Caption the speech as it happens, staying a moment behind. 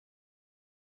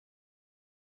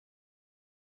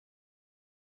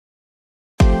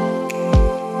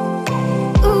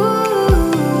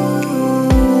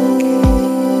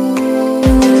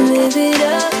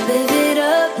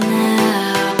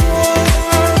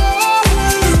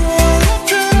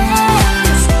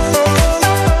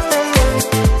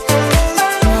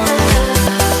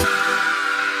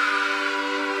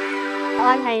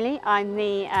I'm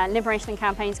the Liberation and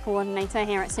Campaigns Coordinator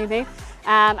here at Subu.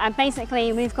 And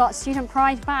basically we've got Student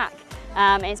Pride back.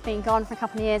 It's been gone for a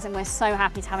couple of years and we're so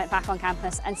happy to have it back on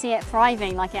campus and see it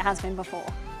thriving like it has been before.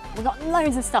 We've got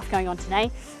loads of stuff going on today.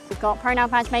 We've got pronoun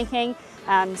badge making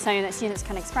so that students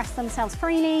can express themselves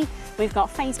freely. We've got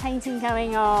face painting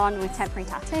going on with temporary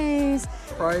tattoos.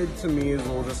 Pride to me is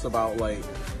all just about like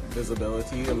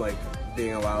visibility and like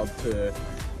being allowed to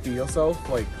be yourself.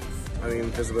 Like, I mean,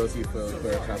 visibility for the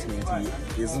queer trans community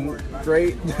isn't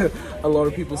great. A lot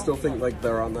of people still think like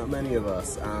there aren't that many of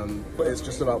us, but it's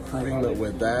just about proving that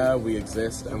we're there, we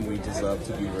exist, and we deserve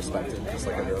to be respected just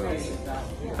like everyone else.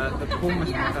 The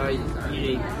Bournemouth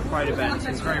Uni Pride event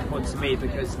is very important to me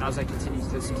because as I continue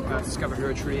to discover who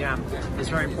I truly am, it's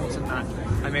very important that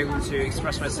I'm able to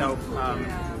express myself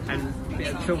and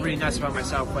feel really nice about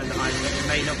myself when I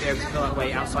may not be able to feel that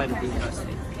way outside of the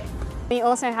university. We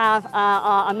also have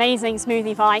our amazing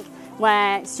smoothie bike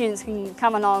where students can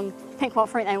come along, pick what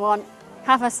fruit they want,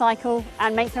 have a cycle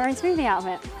and make their own smoothie out of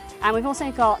it. And we've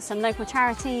also got some local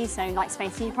charities, so like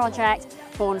Space Tea Project,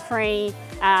 Born Free,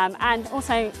 and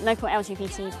also local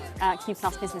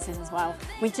LGBTQ+ businesses as well.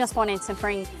 We just wanted to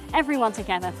bring everyone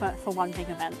together for one big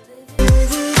event.